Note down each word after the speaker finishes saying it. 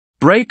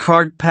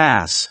Breakheart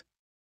Pass.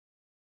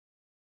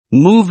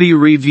 Movie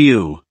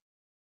review.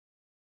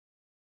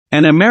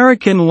 An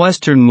American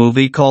Western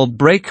movie called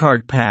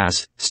Breakheart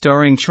Pass,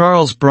 starring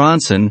Charles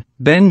Bronson,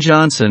 Ben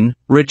Johnson,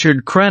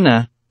 Richard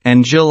Crenna,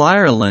 and Jill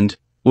Ireland,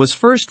 was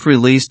first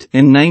released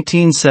in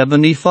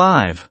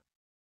 1975.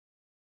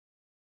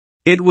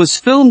 It was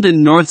filmed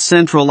in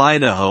north-central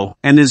Idaho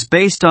and is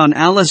based on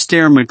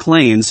Alistair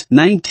MacLean's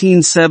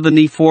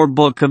 1974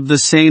 book of the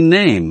same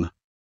name.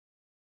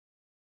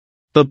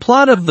 The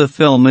plot of the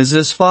film is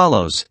as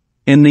follows.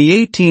 In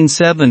the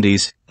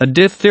 1870s, a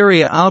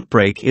diphtheria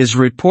outbreak is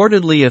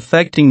reportedly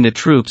affecting the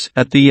troops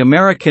at the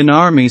American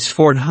Army's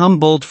Fort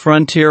Humboldt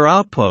frontier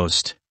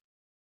outpost.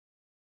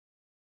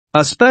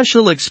 A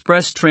special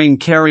express train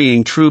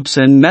carrying troops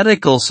and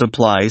medical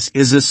supplies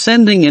is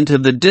ascending into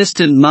the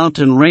distant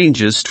mountain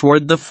ranges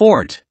toward the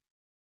fort.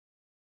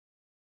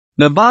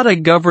 Nevada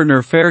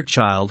Governor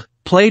Fairchild,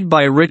 played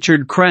by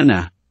Richard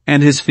Crenna,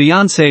 and his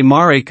fiancée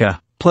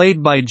Marika,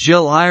 played by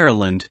Jill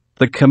Ireland,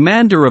 the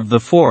commander of the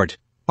fort,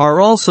 are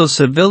also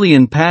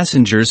civilian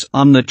passengers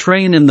on the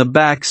train in the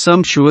back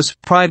sumptuous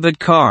private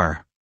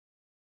car.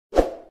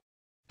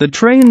 The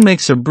train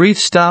makes a brief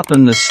stop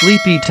in the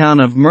sleepy town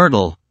of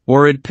Myrtle,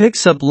 where it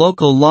picks up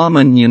local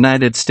lawman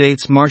United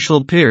States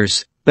Marshal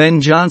Pierce,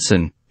 Ben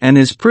Johnson, and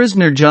his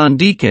prisoner John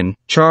Deacon,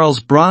 Charles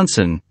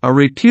Bronson, a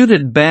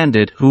reputed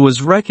bandit who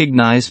was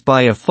recognized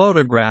by a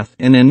photograph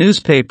in a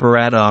newspaper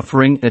ad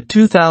offering a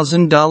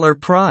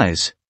 $2,000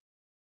 prize.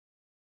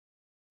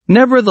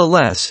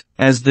 Nevertheless,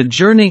 as the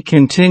journey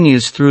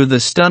continues through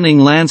the stunning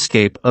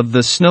landscape of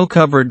the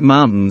snow-covered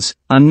mountains,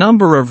 a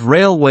number of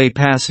railway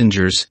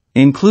passengers,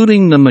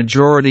 including the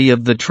majority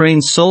of the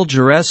train's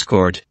soldier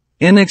escort,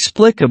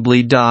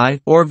 inexplicably die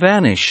or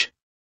vanish.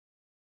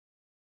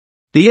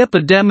 The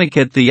epidemic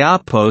at the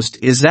outpost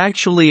is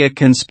actually a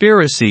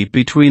conspiracy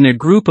between a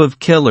group of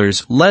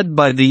killers led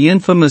by the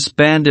infamous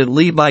bandit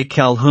Levi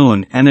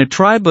Calhoun and a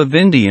tribe of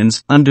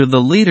Indians under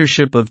the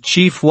leadership of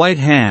Chief White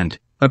Hand,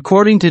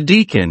 according to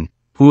Deacon,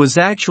 who was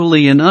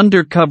actually an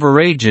undercover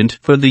agent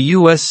for the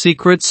U.S.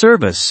 Secret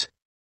Service.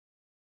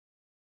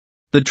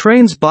 The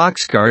train's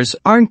boxcars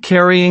aren't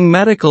carrying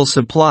medical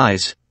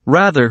supplies,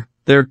 rather,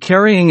 they're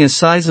carrying a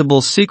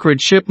sizable secret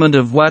shipment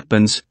of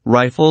weapons,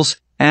 rifles,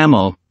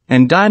 ammo,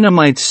 and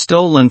dynamite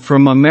stolen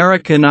from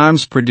American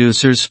arms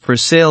producers for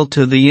sale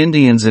to the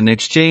Indians in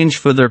exchange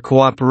for their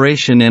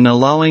cooperation in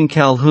allowing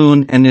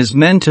Calhoun and his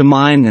men to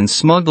mine and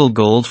smuggle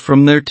gold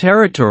from their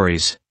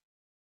territories.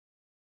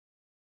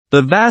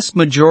 The vast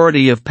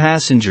majority of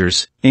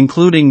passengers,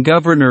 including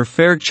Governor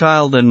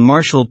Fairchild and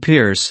Marshal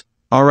Pierce,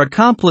 are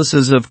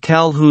accomplices of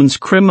Calhoun's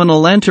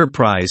criminal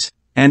enterprise,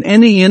 and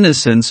any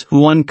innocents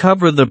who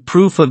uncover the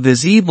proof of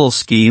his evil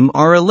scheme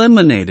are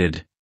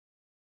eliminated.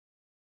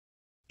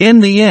 In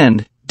the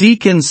end,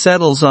 Deacon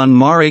settles on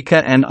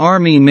Marika and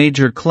Army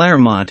Major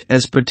Claremont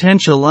as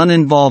potential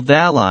uninvolved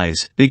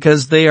allies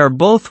because they are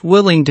both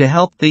willing to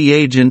help the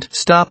agent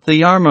stop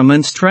the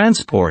armaments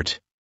transport.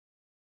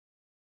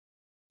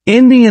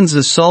 Indians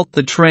assault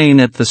the train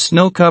at the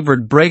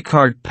snow-covered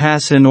Breakheart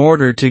Pass in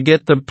order to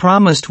get the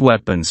promised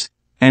weapons,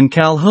 and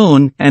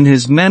Calhoun and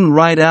his men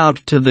ride out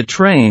to the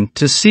train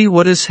to see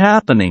what is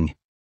happening.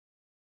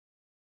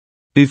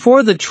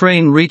 Before the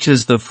train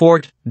reaches the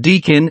fort,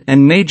 Deacon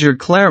and Major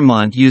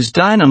Claremont use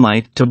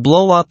dynamite to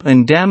blow up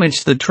and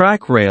damage the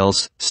track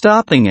rails,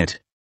 stopping it.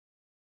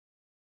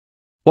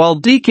 While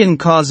Deacon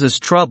causes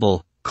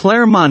trouble,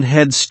 Claremont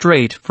heads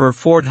straight for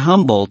Fort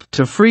Humboldt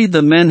to free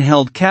the men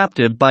held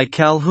captive by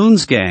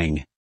Calhoun's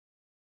gang.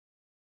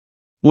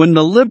 When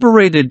the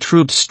liberated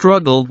troops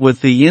struggle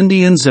with the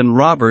Indians and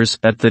robbers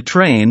at the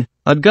train,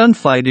 a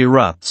gunfight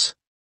erupts.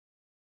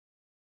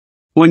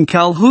 When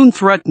Calhoun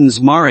threatens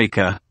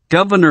Marika,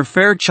 Governor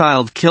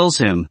Fairchild kills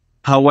him.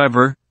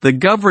 However, the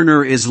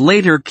governor is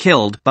later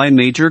killed by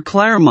Major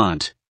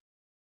Claremont.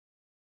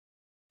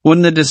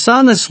 When the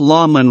dishonest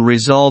lawman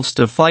resolves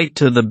to fight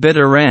to the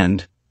bitter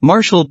end,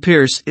 Marshal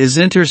Pierce is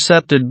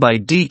intercepted by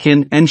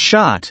Deacon and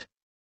shot.